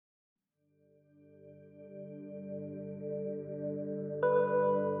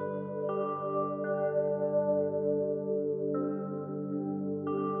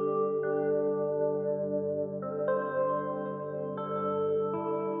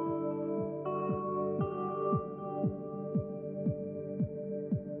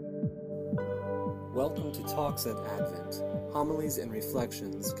Welcome to Talks at Advent, homilies and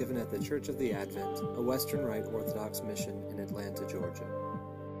reflections given at the Church of the Advent, a Western Rite Orthodox mission in Atlanta, Georgia.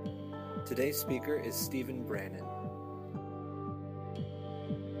 Today's speaker is Stephen Brannon.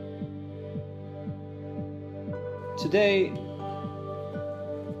 Today,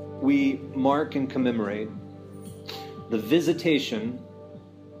 we mark and commemorate the visitation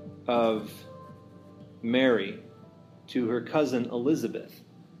of Mary to her cousin Elizabeth.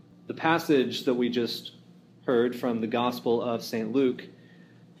 The passage that we just heard from the Gospel of St. Luke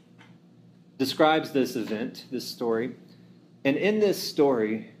describes this event, this story. And in this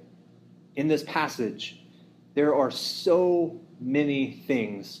story, in this passage, there are so many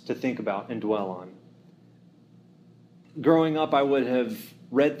things to think about and dwell on. Growing up, I would have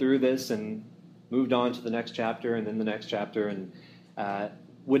read through this and moved on to the next chapter and then the next chapter and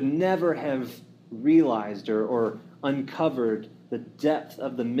would never have realized or uncovered the depth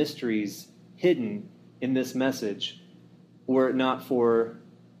of the mysteries hidden in this message, were it not for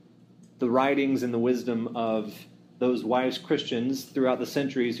the writings and the wisdom of those wise Christians throughout the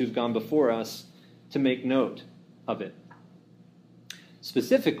centuries who've gone before us to make note of it.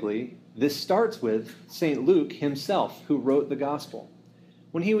 Specifically, this starts with St. Luke himself, who wrote the Gospel.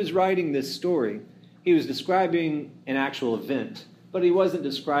 When he was writing this story, he was describing an actual event, but he wasn't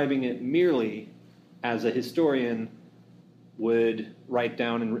describing it merely as a historian would write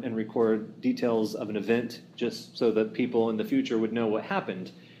down and record details of an event just so that people in the future would know what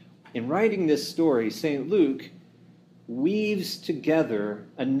happened. In writing this story, St. Luke weaves together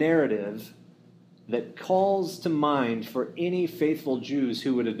a narrative that calls to mind for any faithful Jews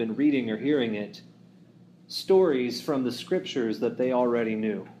who would have been reading or hearing it, stories from the scriptures that they already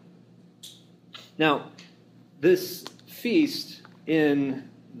knew. Now, this feast in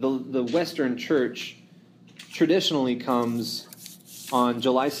the Western Church traditionally comes on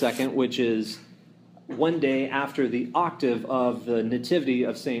July 2nd, which is one day after the octave of the Nativity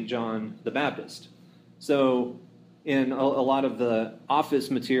of St. John the Baptist. So in a lot of the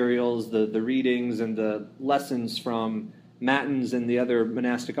office materials, the readings and the lessons from matins and the other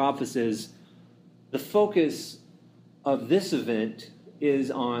monastic offices, the focus of this event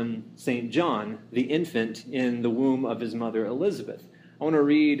is on St. John, the infant in the womb of his mother Elizabeth. I want to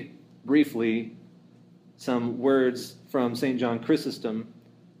read briefly some words from St. John Chrysostom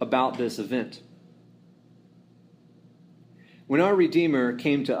about this event. When our Redeemer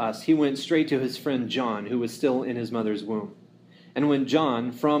came to us, he went straight to his friend John, who was still in his mother's womb. And when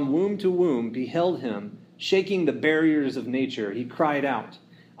John, from womb to womb, beheld him, shaking the barriers of nature, he cried out,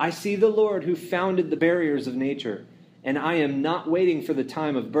 "I see the Lord who founded the barriers of nature, and I am not waiting for the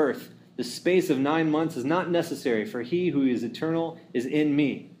time of birth. The space of 9 months is not necessary, for he who is eternal is in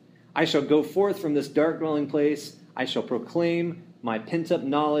me. I shall go forth from this dark dwelling place. I shall proclaim my pent-up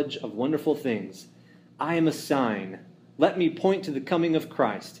knowledge of wonderful things. I am a sign. Let me point to the coming of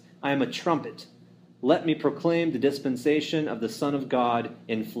Christ. I am a trumpet. Let me proclaim the dispensation of the Son of God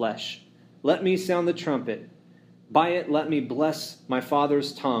in flesh. Let me sound the trumpet. By it let me bless my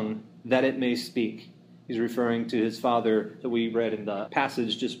Father's tongue, that it may speak." He's referring to his father that we read in the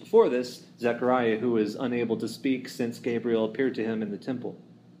passage just before this, Zechariah, who was unable to speak since Gabriel appeared to him in the temple.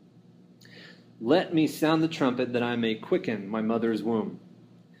 "Let me sound the trumpet that I may quicken my mother's womb."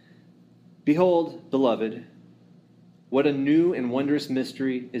 Behold, beloved, what a new and wondrous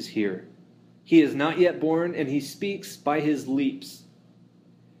mystery is here. He is not yet born, and he speaks by his leaps.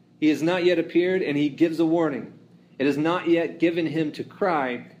 He has not yet appeared, and he gives a warning. It is not yet given him to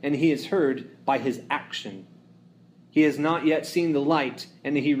cry, and he is heard by his action. He has not yet seen the light,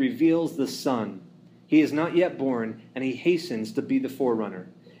 and he reveals the sun. He is not yet born, and he hastens to be the forerunner.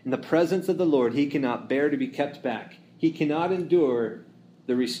 In the presence of the Lord, he cannot bear to be kept back. He cannot endure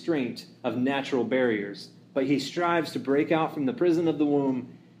the restraint of natural barriers, but he strives to break out from the prison of the womb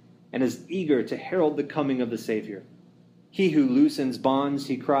and is eager to herald the coming of the Savior. "He who loosens bonds,"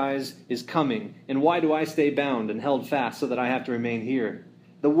 he cries, "is coming. And why do I stay bound and held fast so that I have to remain here?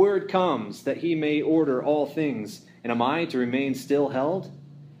 The word comes that he may order all things. And am I to remain still held?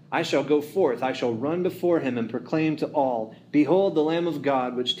 I shall go forth, I shall run before him and proclaim to all, Behold the Lamb of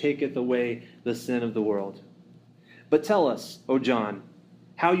God, which taketh away the sin of the world." But tell us, O John,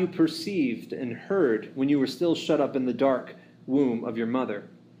 how you perceived and heard when you were still shut up in the dark womb of your mother,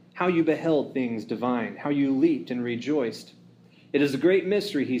 how you beheld things divine, how you leaped and rejoiced. "It is a great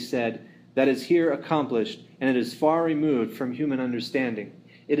mystery," he said, "that is here accomplished, and it is far removed from human understanding.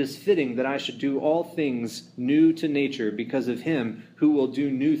 It is fitting that I should do all things new to nature because of him who will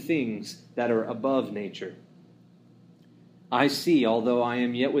do new things that are above nature. I see, although I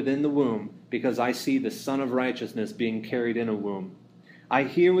am yet within the womb, because I see the Son of Righteousness being carried in a womb. I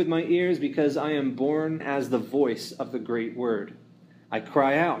hear with my ears because I am born as the voice of the great word. I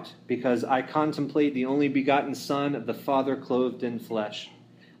cry out because I contemplate the only begotten Son of the Father clothed in flesh.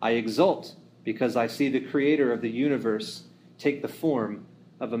 I exult because I see the Creator of the universe take the form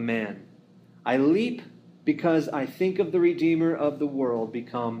of a man. I leap because I think of the Redeemer of the world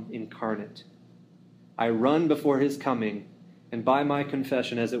become incarnate. I run before his coming, and by my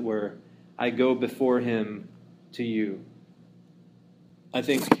confession, as it were, I go before him to you. I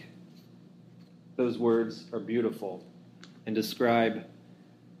think those words are beautiful and describe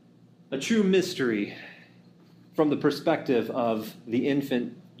a true mystery from the perspective of the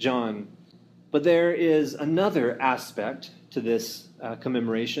infant John. But there is another aspect to this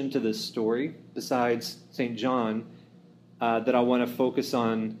commemoration, to this story, besides St. John, that I want to focus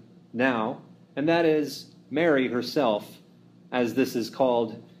on now, and that is Mary herself, as this is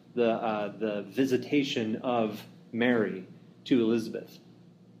called the visitation of Mary to Elizabeth.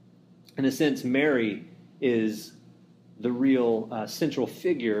 In a sense, Mary is the real central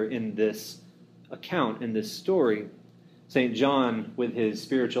figure in this account, in this story. St. John, with his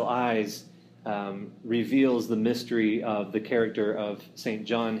spiritual eyes, reveals the mystery of the character of St.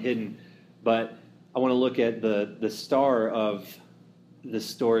 John hidden. But I want to look at the star of this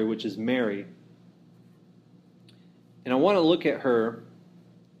story, which is Mary. And I want to look at her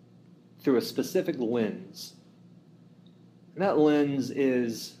through a specific lens. And that lens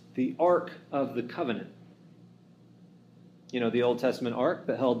is the Ark of the Covenant. You know, the Old Testament Ark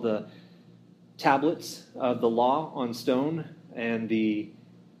that held the tablets of the law on stone, and the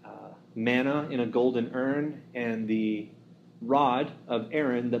manna in a golden urn, and the rod of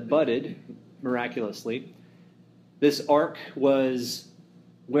Aaron that budded miraculously. This ark was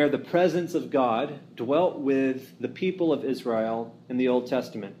where the presence of God dwelt with the people of Israel in the Old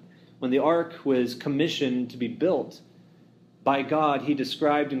Testament. When the ark was commissioned to be built by God, he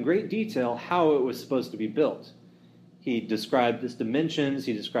described in great detail how it was supposed to be built. He described its dimensions,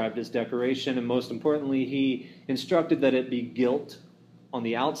 he described its decoration, and most importantly, he instructed that it be gilt on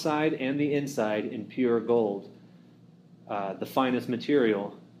the outside and the inside in pure gold, the finest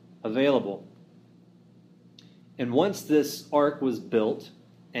material available. And once this ark was built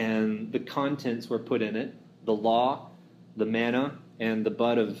and the contents were put in it, the law, the manna, and the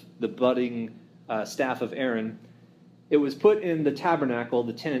budding staff of Aaron, it was put in the tabernacle,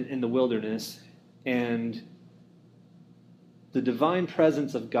 the tent in the wilderness, and the divine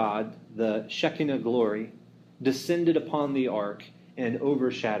presence of God, the Shekinah glory, descended upon the ark and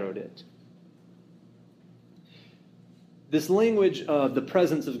overshadowed it. This language of the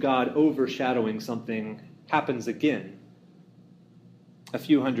presence of God overshadowing something happens again a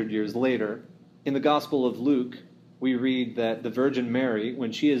few hundred years later. In the Gospel of Luke, we read that the Virgin Mary,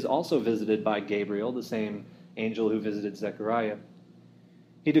 when she is also visited by Gabriel, the same angel who visited Zechariah,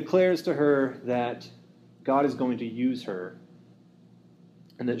 he declares to her that God is going to use her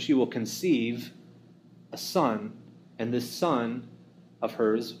and that she will conceive a son, and this son of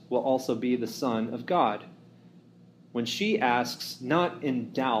hers will also be the Son of God. When she asks, not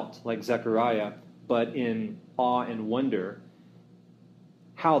in doubt like Zechariah, but in awe and wonder,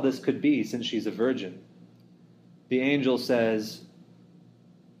 how this could be since she's a virgin, the angel says,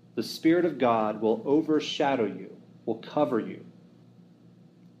 the Spirit of God will overshadow you, will cover you.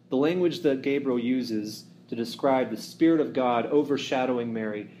 The language that Gabriel uses to describe the Spirit of God overshadowing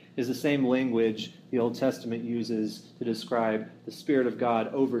Mary is the same language the Old Testament uses to describe the Spirit of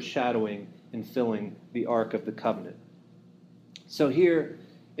God overshadowing and filling the Ark of the Covenant. So here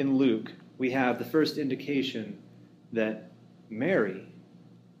in Luke, we have the first indication that Mary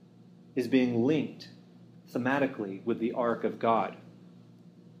is being linked thematically with the Ark of God.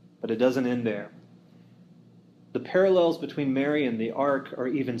 But it doesn't end there. The parallels between Mary and the Ark are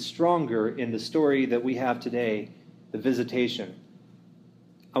even stronger in the story that we have today, the visitation.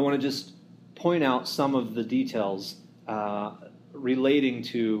 I want to just point out some of the details relating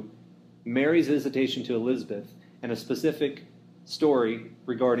to Mary's visitation to Elizabeth and a specific story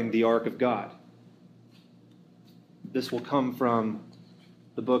regarding the Ark of God. This will come from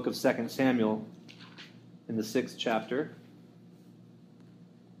the book of 2 Samuel in the 6th chapter.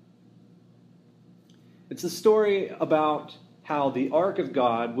 It's a story about how the Ark of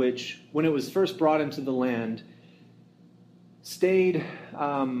God, which when it was first brought into the land, stayed in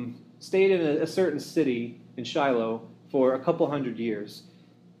a certain city in Shiloh for a couple hundred years.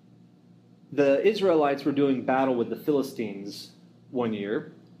 The Israelites were doing battle with the Philistines one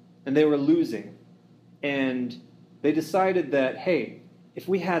year, and they were losing. And they decided that, hey, if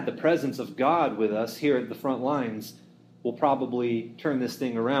we had the presence of God with us here at the front lines, we'll probably turn this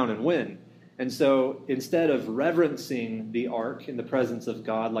thing around and win. And so instead of reverencing the ark in the presence of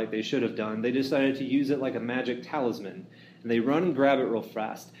God like they should have done, they decided to use it like a magic talisman. And they run and grab it real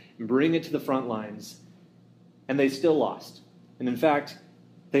fast and bring it to the front lines. And they still lost. And in fact,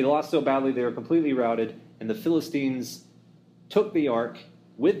 they lost so badly they were completely routed. And the Philistines took the ark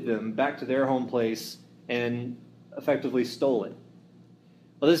with them back to their home place and effectively stole it.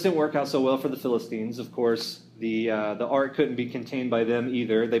 Well, this didn't work out so well for the Philistines. Of course, the ark couldn't be contained by them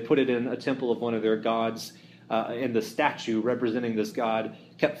either. They put it in a temple of one of their gods, and the statue representing this god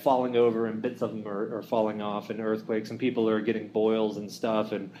kept falling over, and bits of them are falling off, and earthquakes, and people are getting boils and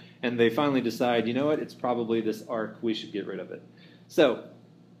stuff, and they finally decide, you know what, it's probably this ark, we should get rid of it. So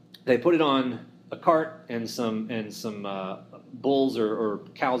they put it on a cart and some bulls or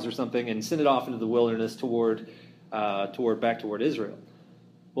cows or something, and send it off into the wilderness toward Israel.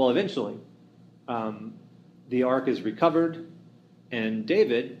 Well, eventually, the ark is recovered, and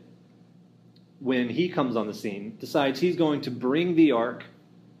David, when he comes on the scene, decides he's going to bring the ark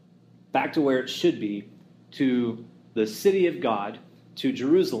back to where it should be, to the city of God, to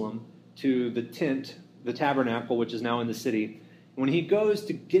Jerusalem, to the tent, the tabernacle, which is now in the city. When he goes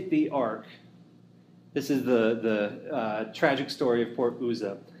to get the ark, this is the tragic story of poor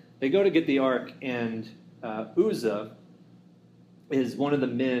Uzzah. They go to get the ark, and Uzzah is one of the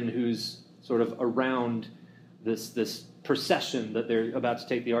men who's sort of around this procession that they're about to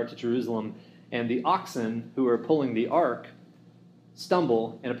take the ark to Jerusalem. And the oxen who are pulling the ark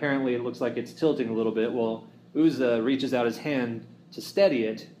stumble, and apparently it looks like it's tilting a little bit. Well, Uzzah reaches out his hand to steady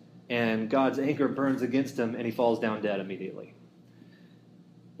it, and God's anger burns against him, and he falls down dead immediately.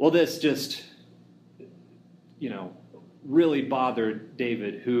 Well, this just, really bothered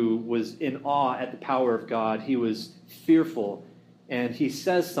David, who was in awe at the power of God. He was fearful, and he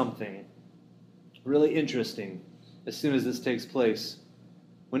says something really interesting as soon as this takes place.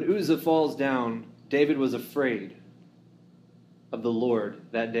 When Uzzah falls down, David was afraid of the Lord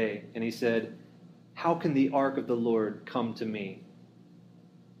that day, and he said, "How can the ark of the Lord come to me?"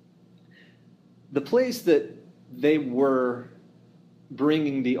 The place that they were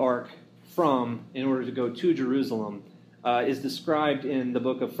bringing the ark from in order to go to Jerusalem is described in the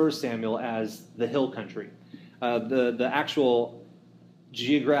book of 1 Samuel as the hill country. The actual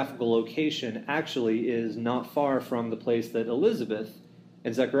geographical location actually is not far from the place that Elizabeth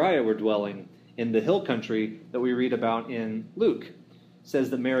and Zechariah were dwelling, in the hill country that we read about in Luke. It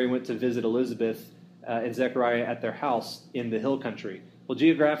says that Mary went to visit Elizabeth and Zechariah at their house in the hill country. Well,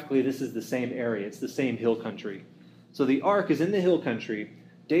 geographically, this is the same area. It's the same hill country. So the ark is in the hill country.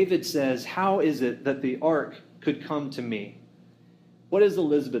 David says, how is it that the ark could come to me? What does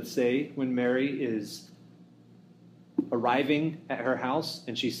Elizabeth say when Mary is arriving at her house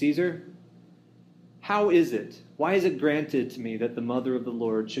and she sees her? How is it? Why is it granted to me that the mother of the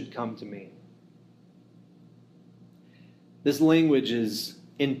Lord should come to me? This language is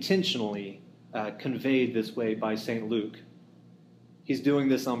intentionally conveyed this way by St. Luke. He's doing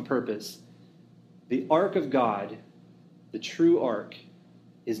this on purpose. The ark of God, the true ark,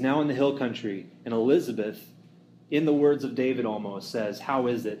 is now in the hill country, and Elizabeth, in the words of David almost, says, how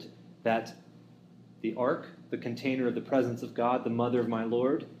is it that the ark, the container of the presence of God, the mother of my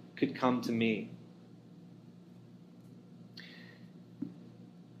Lord, could come to me?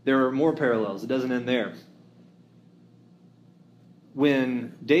 There are more parallels. It doesn't end there.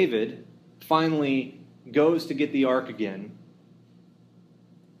 When David finally goes to get the ark again,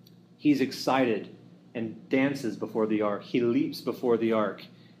 he's excited and dances before the ark. He leaps before the ark.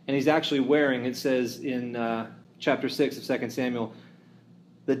 And he's actually wearing, it says in chapter 6 of 2 Samuel,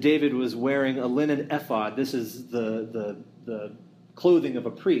 that David was wearing a linen ephod. This is the clothing of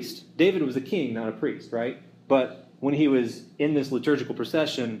a priest. David was a king, not a priest, right? But when he was in this liturgical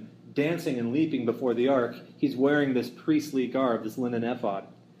procession, dancing and leaping before the ark, he's wearing this priestly garb, this linen ephod.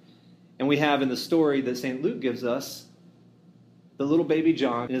 And we have in the story that St. Luke gives us, the little baby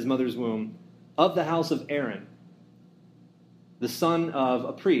John in his mother's womb, of the house of Aaron, the son of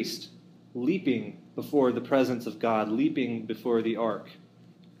a priest, leaping before the presence of God, leaping before the ark.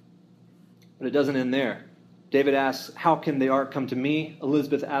 But it doesn't end there. David asks, how can the ark come to me?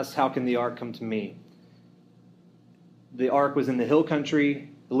 Elizabeth asks, how can the ark come to me? The ark was in the hill country.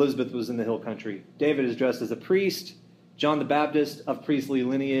 Elizabeth was in the hill country. David is dressed as a priest. John the Baptist, of priestly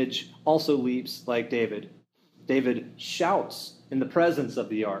lineage, also leaps like David. David shouts in the presence of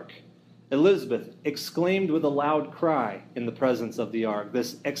the ark. Elizabeth exclaimed with a loud cry in the presence of the ark.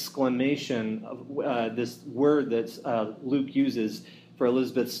 This exclamation, this word that Luke uses for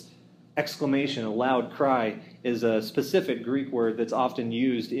Elizabeth's exclamation, a loud cry, is a specific Greek word that's often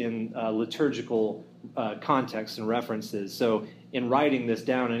used in liturgical context and references. So in writing this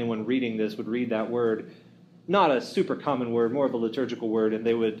down, anyone reading this would read that word, not a super common word, more of a liturgical word, and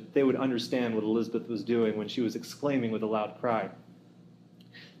they would understand what Elizabeth was doing when she was exclaiming with a loud cry.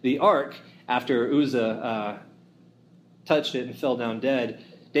 The ark, after Uzzah touched it and fell down dead,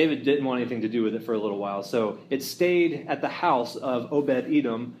 David didn't want anything to do with it for a little while, so it stayed at the house of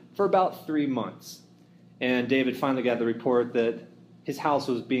Obed-Edom for about 3 months. And David finally got the report that his house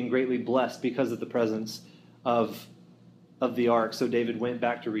was being greatly blessed because of the presence of the ark, so David went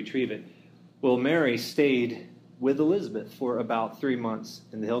back to retrieve it. Well, Mary stayed with Elizabeth for about 3 months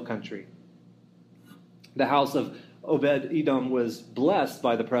in the hill country. The house of Obed-Edom was blessed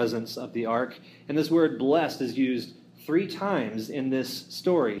by the presence of the ark, and this word blessed is used 3 times in this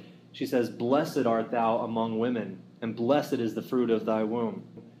story. She says, "Blessed art thou among women, and blessed is the fruit of thy womb."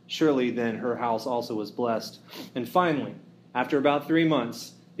 Surely then her house also was blessed. And finally, after about 3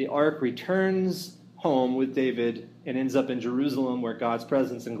 months, the ark returns home with David and ends up in Jerusalem, where God's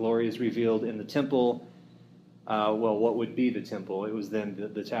presence and glory is revealed in the temple. What would be the temple? It was then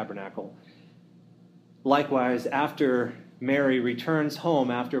the tabernacle. Likewise, after Mary returns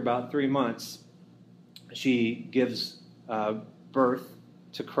home after about 3 months, she gives birth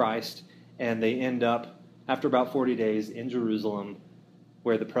to Christ, and they end up, after about 40 days, in Jerusalem,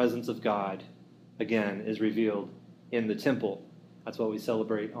 where the presence of God, again, is revealed in the temple. That's what we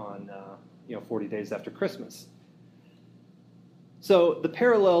celebrate on 40 days after Christmas. So the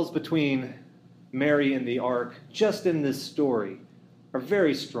parallels between Mary and the ark, just in this story, are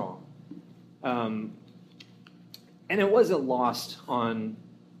very strong. And it wasn't lost on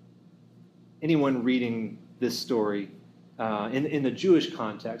anyone reading this story in the Jewish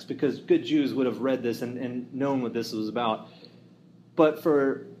context, because good Jews would have read this and known what this was about. But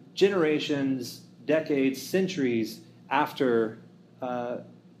for generations, decades, centuries after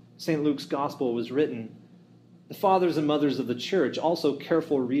St. Luke's Gospel was written, the fathers and mothers of the church, also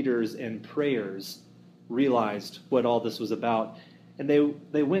careful readers and prayers, realized what all this was about. And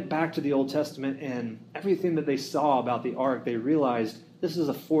they went back to the Old Testament, and everything that they saw about the ark, they realized this is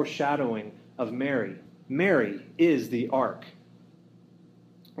a foreshadowing of Mary. Mary is the ark.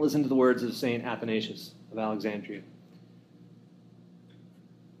 Listen to the words of St. Athanasius of Alexandria.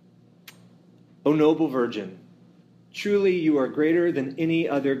 O noble Virgin, truly you are greater than any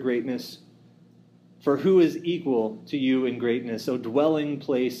other greatness, for who is equal to you in greatness, O dwelling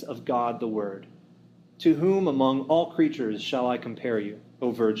place of God the Word? To whom among all creatures shall I compare you,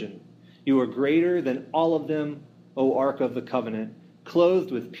 O Virgin? You are greater than all of them, O Ark of the Covenant,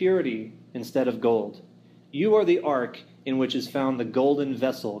 clothed with purity instead of gold. You are the ark in which is found the golden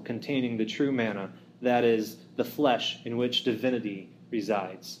vessel containing the true manna, that is, the flesh in which divinity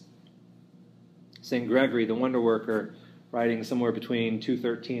resides. St. Gregory, the wonder worker, writing somewhere between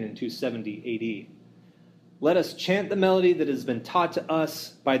 213 and 270 A.D., let us chant the melody that has been taught to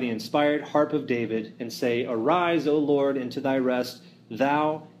us by the inspired harp of David, and say, Arise, O Lord, into thy rest,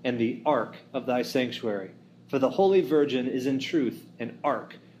 thou and the ark of thy sanctuary. For the Holy Virgin is in truth an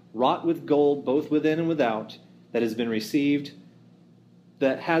ark, wrought with gold both within and without, that has received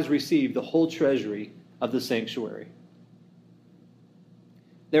the whole treasury of the sanctuary.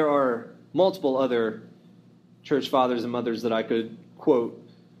 There are multiple other church fathers and mothers that I could quote,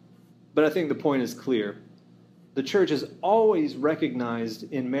 but I think the point is clear. The church has always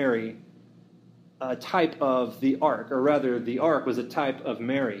recognized in Mary a type of the ark, or rather, the ark was a type of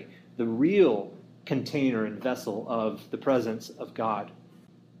Mary, the real container and vessel of the presence of God.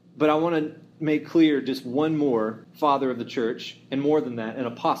 But I want to make clear just one more father of the church, and more than that, an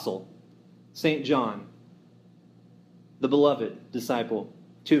apostle, St. John, the beloved disciple,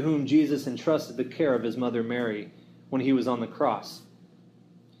 to whom Jesus entrusted the care of his mother Mary when he was on the cross,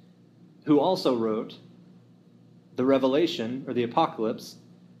 who also wrote the Revelation, or the Apocalypse,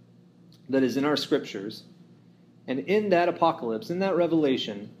 that is in our scriptures. And in that Apocalypse, in that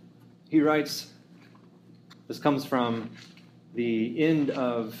Revelation, he writes, this comes from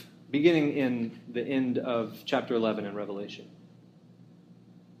beginning in the end of chapter 11 in Revelation.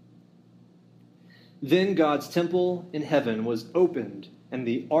 Then God's temple in heaven was opened, and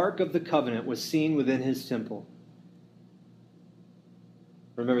the ark of the covenant was seen within his temple.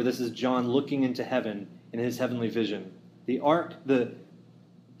 Remember, this is John looking into heaven in his heavenly vision. The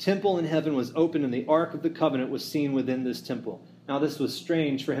temple in heaven was opened, and the ark of the covenant was seen within this temple. Now, this was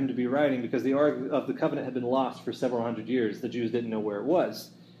strange for him to be writing, because the ark of the covenant had been lost for several hundred years. The Jews didn't know where it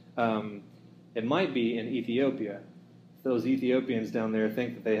was. It might be in Ethiopia. If those Ethiopians down there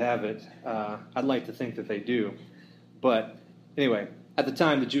think that they have it, I'd like to think that they do. But anyway, at the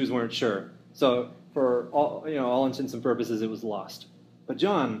time, the Jews weren't sure. So for all intents and purposes, it was lost. But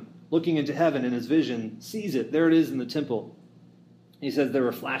John looking into heaven in his vision, sees it. There it is in the temple. He says there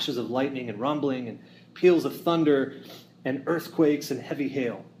were flashes of lightning and rumbling and peals of thunder and earthquakes and heavy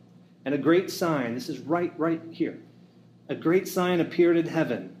hail. And a great sign, this is right here, a great sign appeared in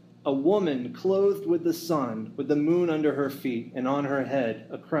heaven, a woman clothed with the sun, with the moon under her feet, and on her head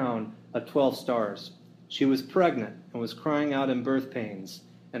a crown of 12 stars. She was pregnant and was crying out in birth pains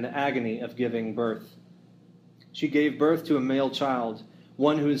and the agony of giving birth. She gave birth to a male child,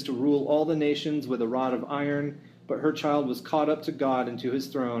 one who is to rule all the nations with a rod of iron, but her child was caught up to God and to his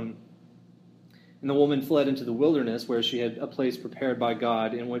throne. And the woman fled into the wilderness, where she had a place prepared by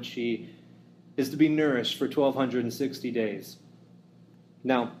God, in which she is to be nourished for 1,260 days.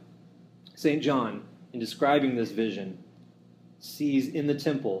 Now, St. John, in describing this vision, sees in the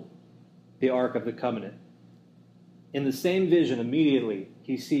temple the Ark of the Covenant. In the same vision, immediately,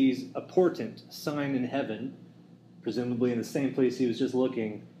 he sees a portent, a sign in heaven, presumably in the same place he was just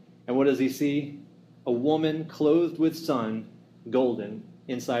looking. And what does he see? A woman clothed with sun, golden,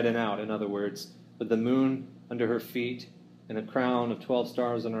 inside and out, in other words, with the moon under her feet and a crown of 12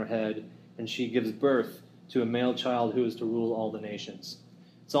 stars on her head, and she gives birth to a male child who is to rule all the nations.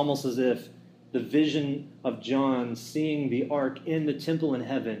 It's almost as if the vision of John seeing the ark in the temple in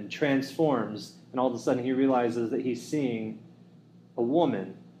heaven transforms, and all of a sudden he realizes that he's seeing a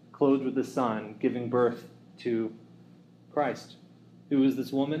woman clothed with the sun giving birth to Christ. Who is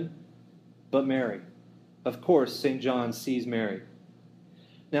this woman? But Mary. Of course, St. John sees Mary.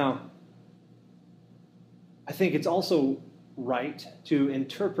 Now, I think it's also right to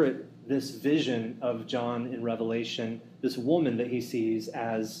interpret this vision of John in Revelation, this woman that he sees,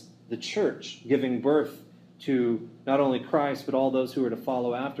 as the church giving birth to not only Christ, but all those who are to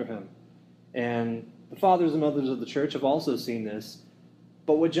follow after him. And the fathers and mothers of the church have also seen this.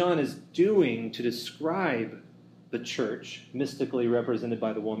 But what John is doing to describe the church, mystically represented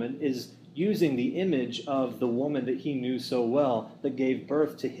by the woman, is using the image of the woman that he knew so well, that gave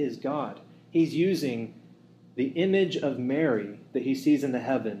birth to his God. He's using the image of Mary that he sees in the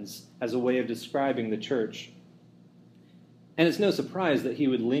heavens as a way of describing the church. And it's no surprise that he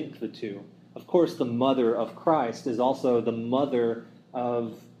would link the two. Of course, the mother of Christ is also the mother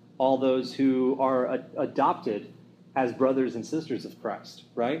of all those who are adopted as brothers and sisters of Christ,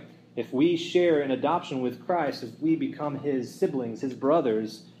 right? If we share in adoption with Christ, if we become his siblings, his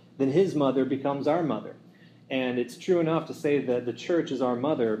brothers, then his mother becomes our mother. And it's true enough to say that the church is our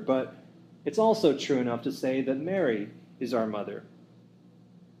mother, but it's also true enough to say that Mary is our mother,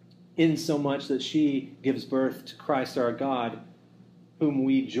 in so much that she gives birth to Christ our God, whom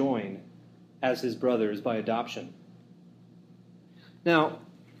we join as his brothers by adoption. Now,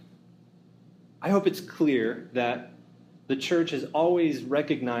 I hope it's clear that the church has always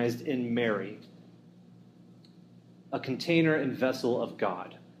recognized in Mary a container and vessel of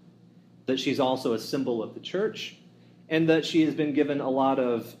God, that she's also a symbol of the church, and that she has been given a lot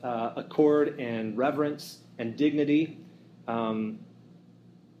of accord and reverence and dignity.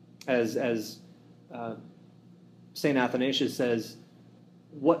 As St. Athanasius says,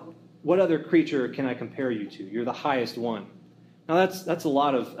 what other creature can I compare you to? You're the highest one. Now that's a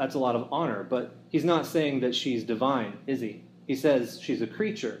lot of honor, but he's not saying that she's divine, is he? He says she's a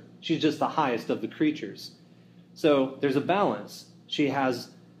creature. She's just the highest of the creatures. So there's a balance. She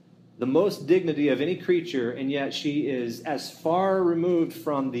has the most dignity of any creature, and yet she is as far removed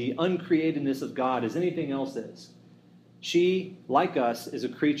from the uncreatedness of God as anything else is. She, like us, is a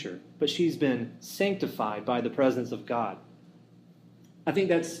creature, but she's been sanctified by the presence of God. I think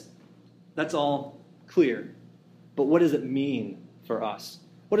that's all clear. But what does it mean for us?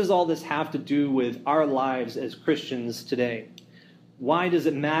 What does all this have to do with our lives as Christians today? Why does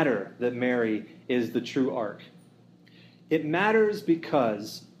it matter that Mary is the true ark? It matters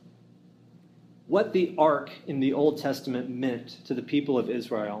because what the ark in the Old Testament meant to the people of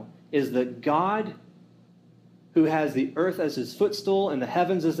Israel is that God, who has the earth as his footstool and the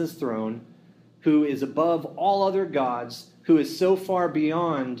heavens as his throne, who is above all other gods, who is so far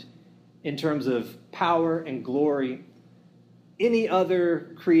beyond, in terms of power and glory, any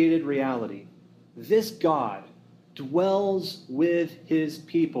other created reality, this God dwells with his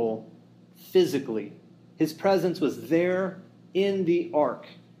people physically. His presence was there in the ark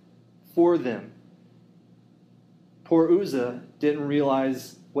for them. Poor Uzzah didn't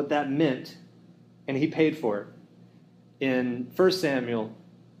realize what that meant, and he paid for it. In 1 Samuel,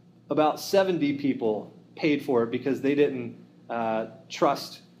 about 70 people paid for it because they didn't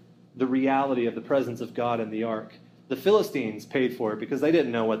trust the reality of the presence of God in the ark. The Philistines paid for it because they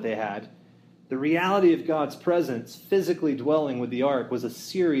didn't know what they had. The reality of God's presence physically dwelling with the ark was a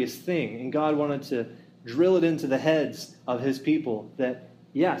serious thing, and God wanted to drill it into the heads of his people that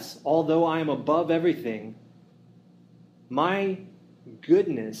yes, although I am above everything, my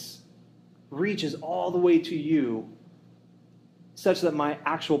goodness reaches all the way to you, such that my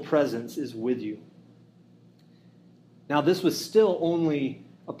actual presence is with you. Now, this was still only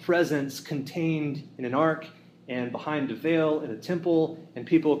a presence contained in an ark and behind a veil in a temple, and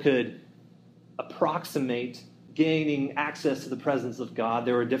people could approximate gaining access to the presence of God.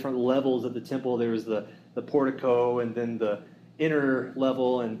 There were different levels of the temple. There was the portico, and then the inner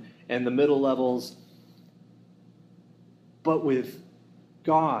level and the middle levels. But with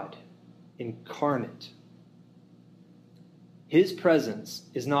God incarnate, his presence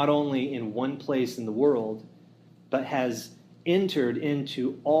is not only in one place in the world, but has entered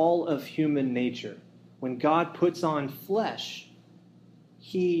into all of human nature. When God puts on flesh,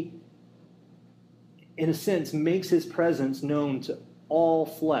 he, in a sense, makes his presence known to all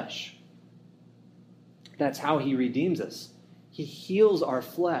flesh. That's how he redeems us. He heals our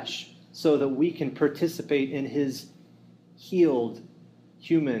flesh so that we can participate in his healed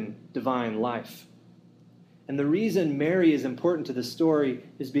human divine life. And the reason Mary is important to the story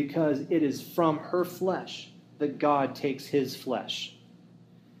is because it is from her flesh that God takes his flesh.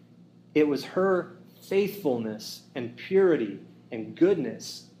 It was her faithfulness and purity and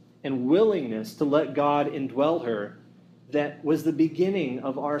goodness and willingness to let God indwell her that was the beginning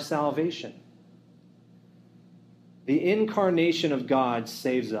of our salvation. The incarnation of God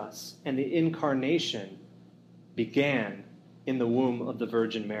saves us, and the incarnation began in the womb of the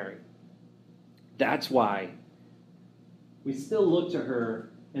Virgin Mary. That's why we still look to her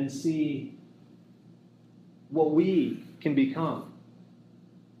and see what we can become.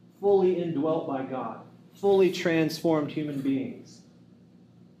 Fully indwelt by God, fully transformed human beings,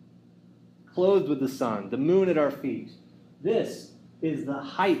 clothed with the sun, the moon at our feet. This is the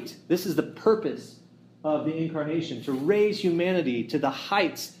height, this is the purpose of the incarnation, to raise humanity to the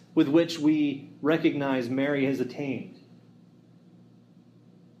heights with which we recognize Mary has attained.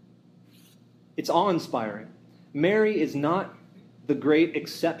 It's awe-inspiring. Mary is not the great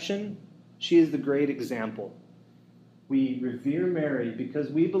exception, she is the great example. We revere Mary because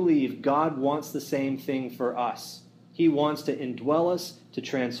we believe God wants the same thing for us. He wants to indwell us, to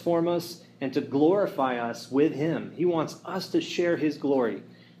transform us, and to glorify us with him. He wants us to share his glory.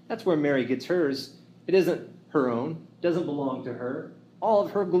 That's where Mary gets hers. It isn't her own. It doesn't belong to her. All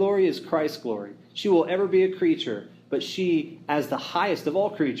of her glory is Christ's glory. She will ever be a creature, but she, as the highest of all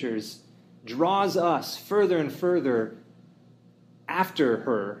creatures, draws us further and further after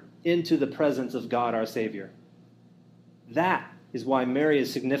her into the presence of God our Savior. That is why Mary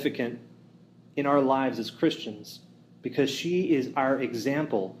is significant in our lives as Christians, because she is our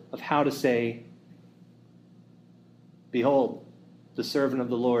example of how to say, "Behold, the servant of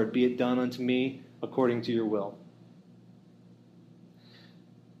the Lord, be it done unto me according to your will."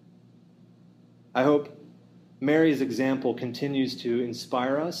 I hope Mary's example continues to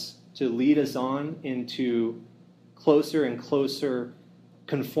inspire us, to lead us on into closer and closer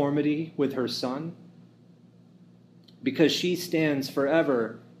conformity with her Son, because she stands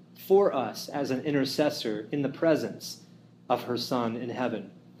forever for us as an intercessor in the presence of her Son in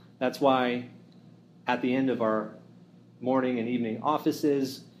heaven. That's why at the end of our morning and evening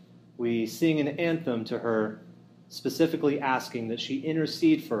offices, we sing an anthem to her, specifically asking that she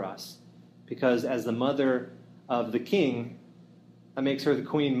intercede for us, because as the mother of the King, that makes her the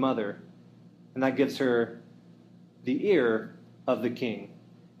Queen Mother, and that gives her the ear of the King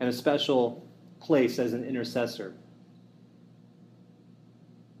and a special place as an intercessor.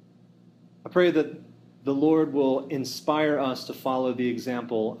 I pray that the Lord will inspire us to follow the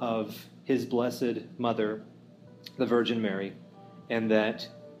example of his blessed mother, the Virgin Mary, and that,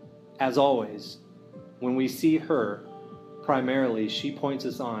 as always, when we see her, primarily she points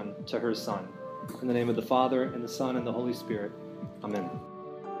us on to her Son. In the name of the Father, and the Son, and the Holy Spirit. Amen.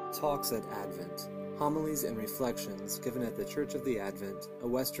 Talks at Advent. Homilies and reflections given at the Church of the Advent, a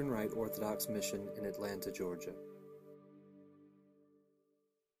Western Rite Orthodox mission in Atlanta, Georgia.